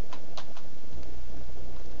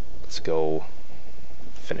 Let's go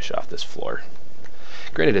finish off this floor.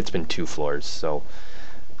 Granted, it's been 2 floors, so...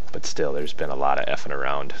 But still, there's been a lot of effing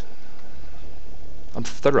around. I'm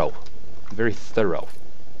thorough. Very thorough.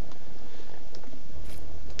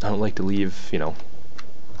 I don't like to leave, you know...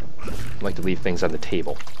 I like to leave things on the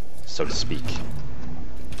table, so to speak.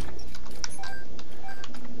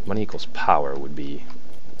 Money equals power would be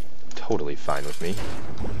totally fine with me.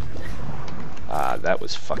 That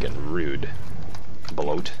was fucking rude.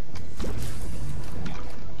 Bloat.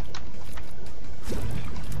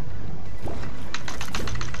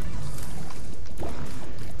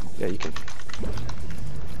 Yeah, you can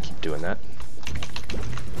keep doing that.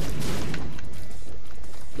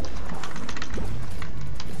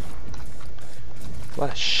 A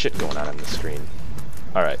lot of shit going on the screen.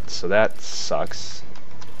 Alright, so that sucks.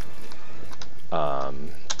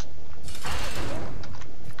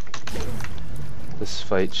 This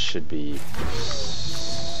fight should be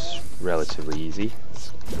relatively easy.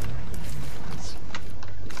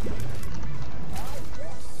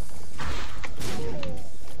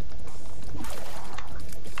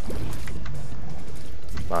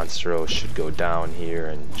 Monstro should go down here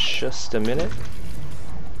in just a minute.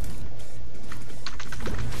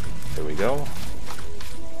 There we go.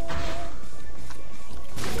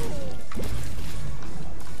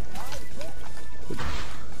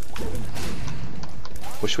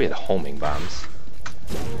 Wish we had homing bombs.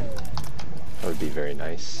 That would be very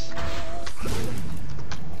nice.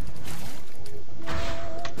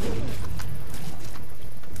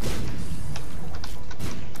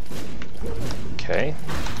 Okay.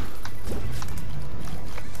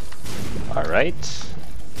 Alright.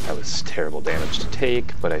 That was terrible damage to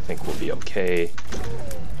take, but I think we'll be okay.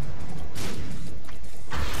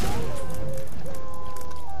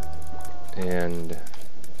 And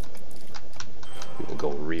we will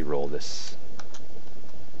go re-roll this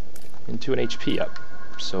into an HP up.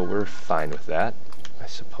 So we're fine with that, I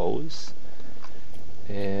suppose.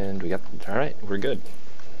 And we got... Alright, we're good.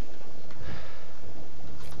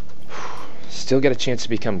 Still get a chance to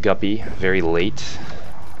become Guppy very late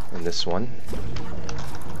in this one.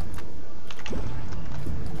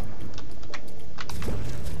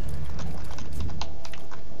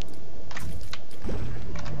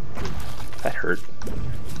 That hurt.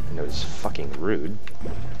 And it was fucking rude.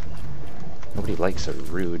 Nobody likes a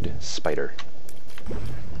rude spider.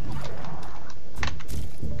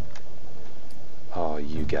 Oh,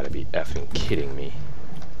 you gotta be effing kidding me.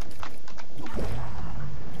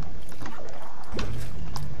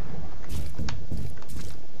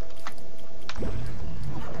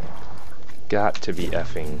 Got to be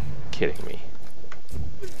effing kidding me.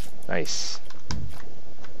 Nice.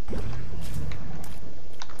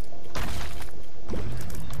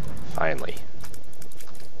 Finally.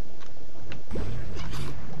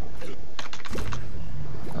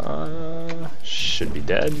 Should be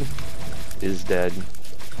dead. is dead.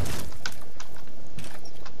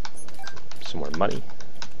 Some more money.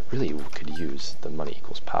 Really could use the money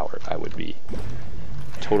equals power. I would be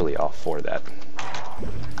totally all for that.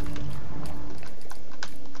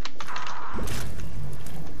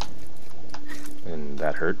 And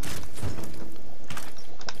that hurt.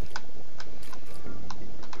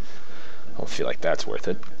 I don't feel like that's worth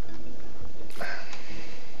it.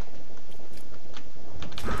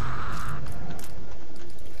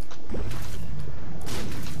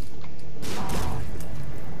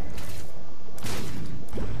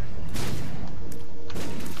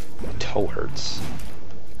 Toe hurts.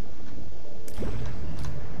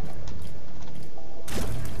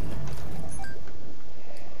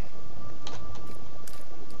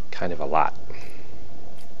 Kind of a lot.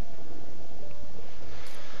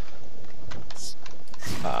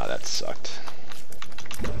 Ah, that sucked.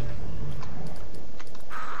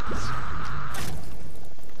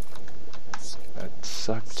 That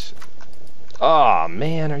sucked. Aw,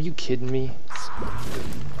 man, are you kidding me?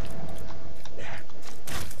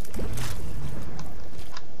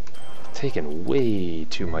 Taking way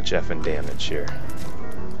too much effing damage here.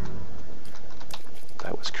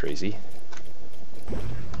 That was crazy.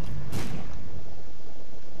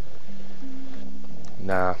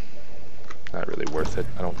 Nah, not really worth it,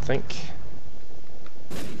 I don't think.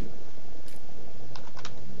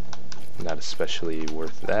 Not especially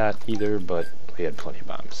worth that either, but we had plenty of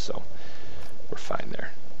bombs, so we're fine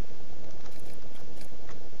there.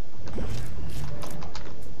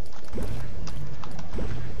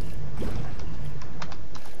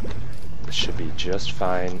 This should be just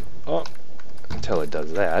fine. Oh, until it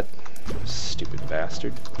does that. Stupid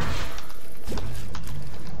bastard.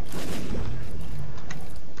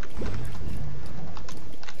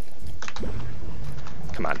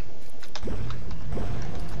 Come on.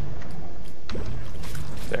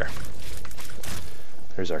 There.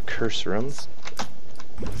 There's our curse room.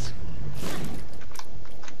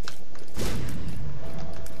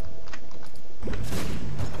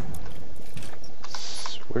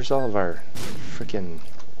 Where's all of our frickin'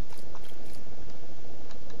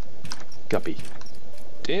 guppy?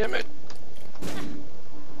 Damn it!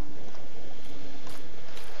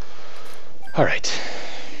 Alright.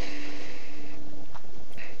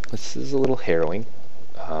 This is a little harrowing.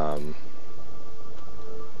 I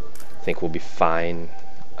think we'll be fine.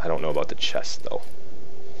 I don't know about the chest though.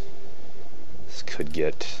 This could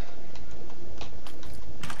get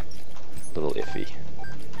a little iffy.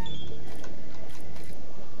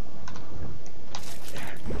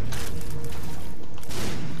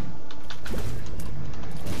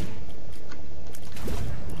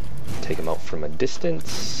 Take him out from a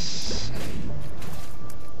distance.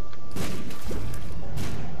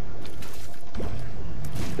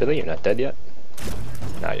 Really? You're not dead yet?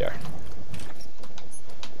 Now you are.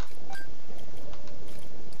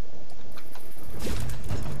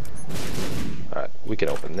 Alright, we can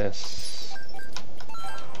open this.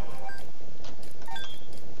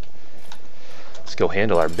 Let's go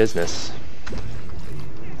handle our business.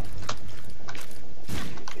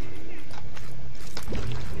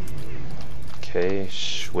 Okay,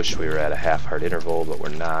 wish we were at a half-heart interval, but we're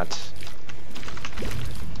not.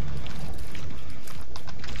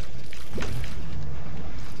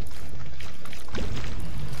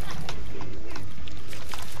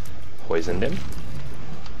 Poisoned him.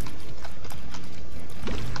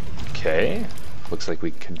 Okay, looks like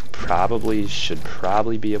we should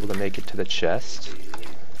probably be able to make it to the chest.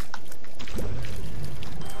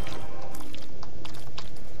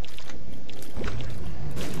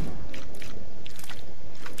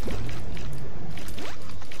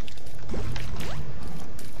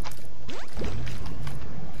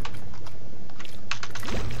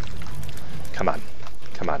 Come on,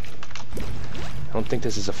 come on. I don't think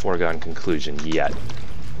this is a foregone conclusion yet.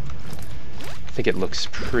 I think it looks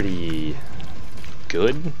pretty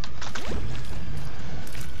good,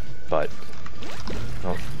 but I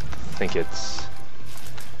don't think it's...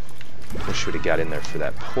 Wish we'd have got in there for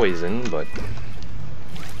that poison, but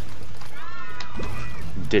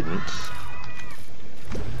didn't.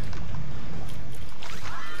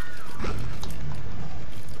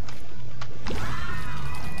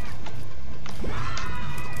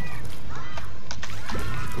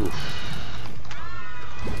 Oof.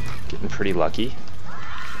 Getting pretty lucky.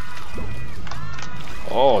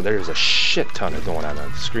 Oh, there's a shit ton of going on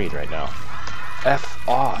the screen right now. F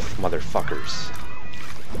off, motherfuckers.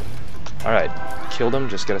 Alright, killed him,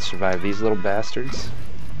 just gotta survive these little bastards.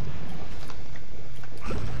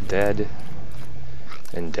 Dead.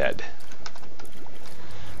 And dead.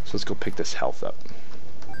 So let's go pick this health up.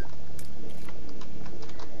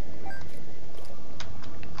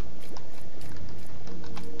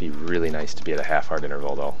 Be really nice to be at a half hard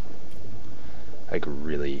interval though. Like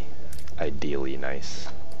really ideally nice.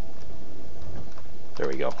 There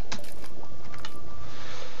we go.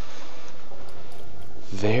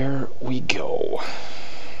 There we go.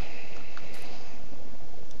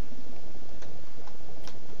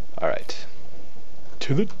 Alright.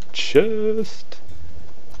 To the chest.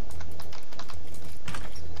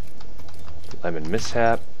 Lemon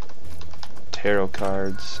Mishap. Tarot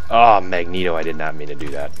cards. Oh, Magneto, I did not mean to do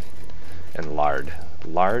that. And Lard.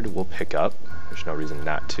 Lard we'll pick up. There's no reason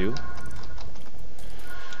not to.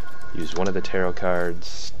 Use one of the tarot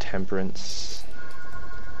cards. Temperance.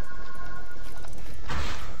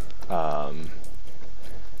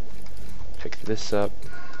 Pick this up.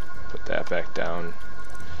 Put that back down.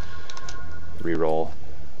 Reroll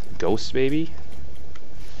Ghost Baby.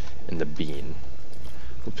 And the Bean.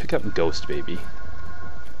 We'll pick up Ghost Baby.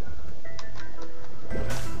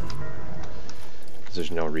 There's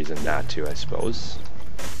no reason not to, I suppose.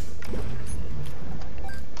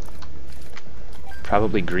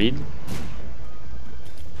 Probably Greed.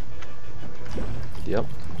 Yep.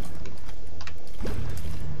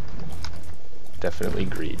 Definitely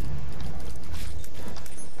Greed.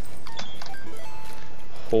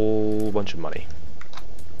 Whole bunch of money.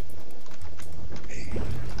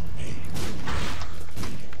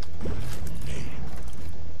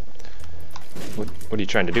 What are you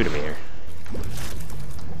trying to do to me here?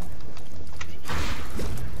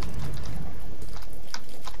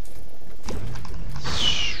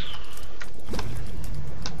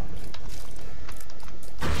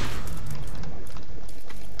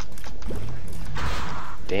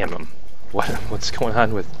 Damn him. What's going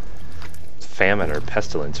on with Famine or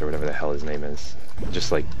Pestilence or whatever the hell his name is?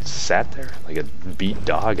 Just like sat there like a beat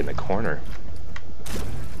dog in the corner.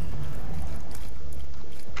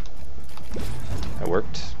 That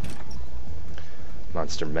worked.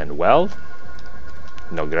 Monster Manuel.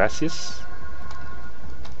 No gracias.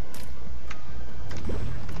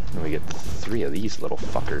 And we get 3 of these little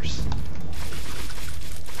fuckers.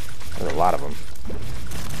 There's a lot of them.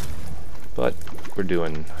 But we're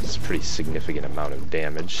doing a pretty significant amount of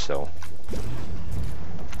damage, so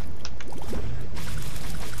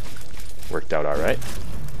worked out alright.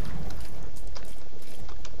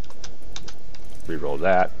 Reroll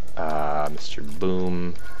that. Mr.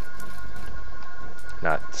 Boom.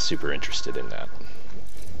 Not super interested in that.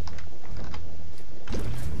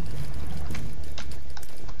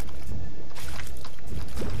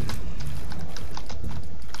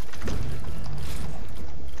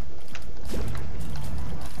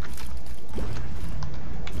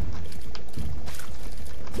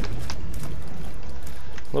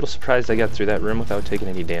 A little surprised I got through that room without taking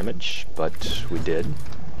any damage, but we did.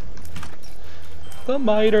 The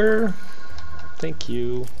miter! Thank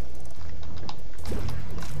you.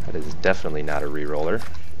 That is definitely not a reroller.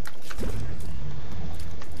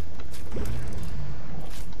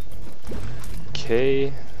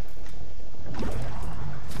 Okay.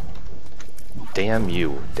 Damn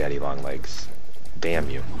you, Daddy Longlegs. Damn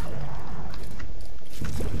you.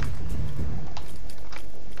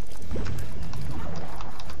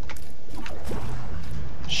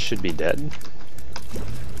 Should be dead.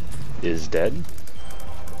 Is dead.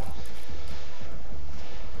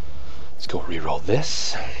 Let's go reroll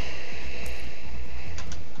this.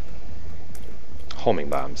 Homing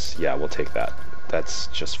bombs. Yeah, we'll take that. That's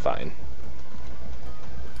just fine.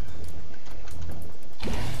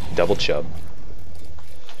 Double chub.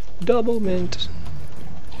 Double mint.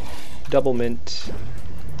 Double mint.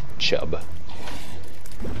 Chub.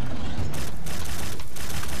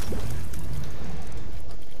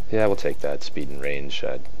 Yeah, we'll take that. Speed and range.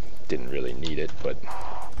 I didn't really need it, but...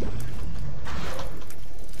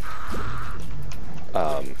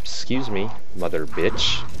 excuse me, mother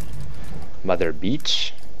bitch. Mother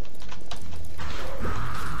beach.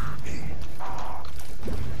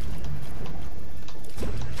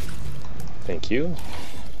 Thank you.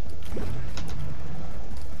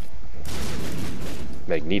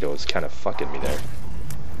 Magneto's kind of fucking me there.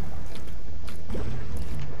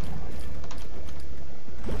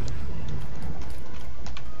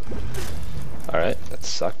 Alright, that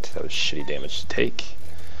sucked. That was shitty damage to take.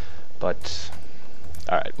 But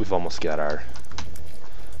alright, we've almost got a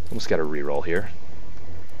reroll here.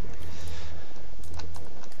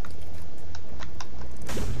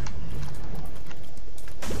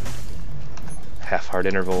 Half hard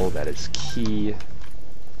interval, that is key.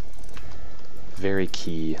 Very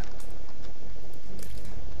key.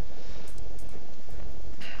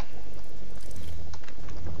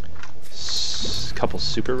 Couple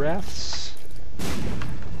super wraths.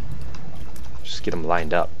 Just get them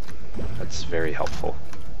lined up. That's very helpful.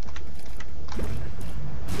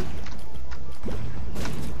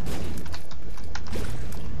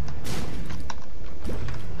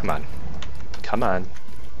 Come on.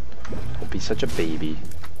 Don't be such a baby.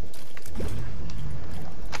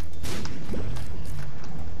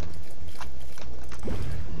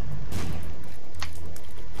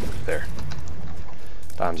 There.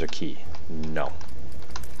 Bombs are key. No.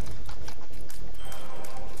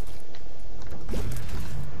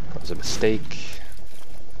 That was a mistake.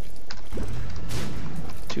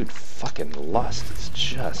 Dude, fucking Lust is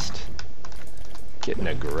just getting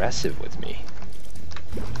aggressive with me.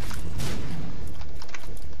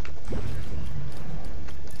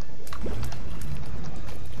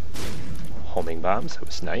 Homing bombs, that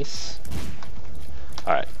was nice.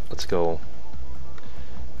 Alright, let's go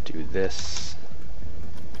do this.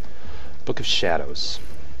 Book of Shadows.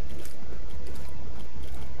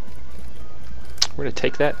 We're going to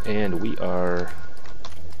take that and we are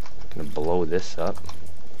going to blow this up.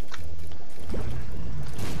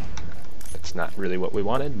 It's not really what we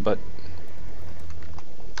wanted, but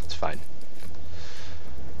it's fine.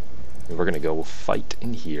 And we're going to go fight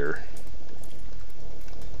in here.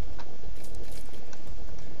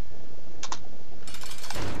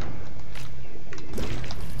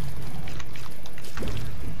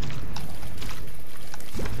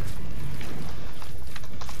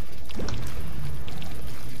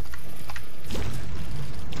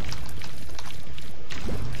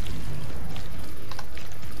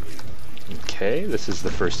 Okay, this is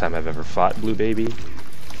the first time I've ever fought Blue Baby,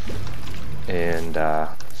 and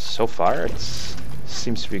so far it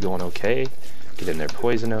seems to be going okay. Get in there,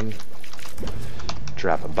 poison him,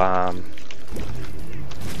 drop a bomb,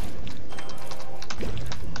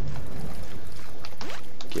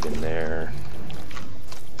 get in there.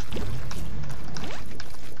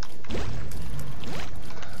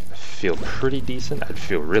 I feel pretty decent. I'd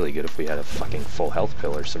feel really good if we had a fucking full health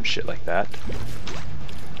pill or some shit like that.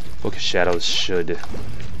 Book of Shadows should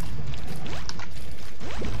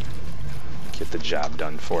get the job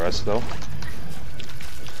done for us, though.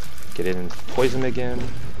 Get in and poison again.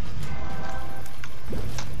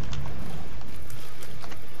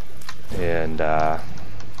 And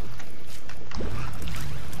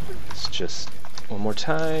let's just one more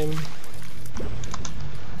time.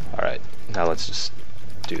 Alright, now let's just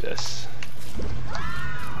do this.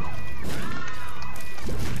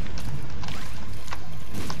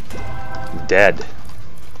 Dead.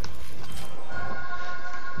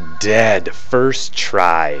 Dead. First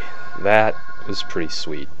try. That was pretty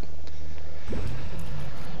sweet.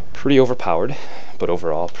 Pretty overpowered, but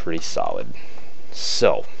overall pretty solid.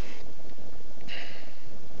 So,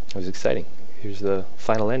 it was exciting. Here's the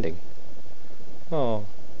final ending. Oh,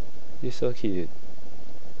 you're so cute.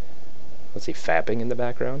 Let's see, fapping in the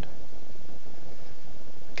background.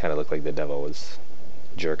 Kind of looked like the devil was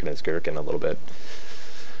jerking his gherkin a little bit.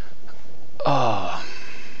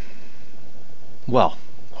 Well,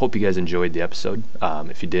 hope you guys enjoyed the episode.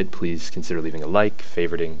 If you did, please consider leaving a like,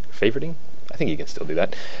 favoriting? I think you can still do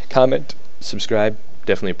that. Comment, subscribe,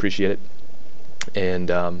 definitely appreciate it. And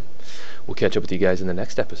we'll catch up with you guys in the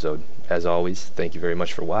next episode. As always, thank you very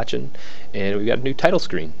much for watching. And we've got a new title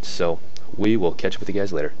screen, so we will catch up with you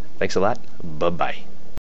guys later. Thanks a lot. Bye-bye.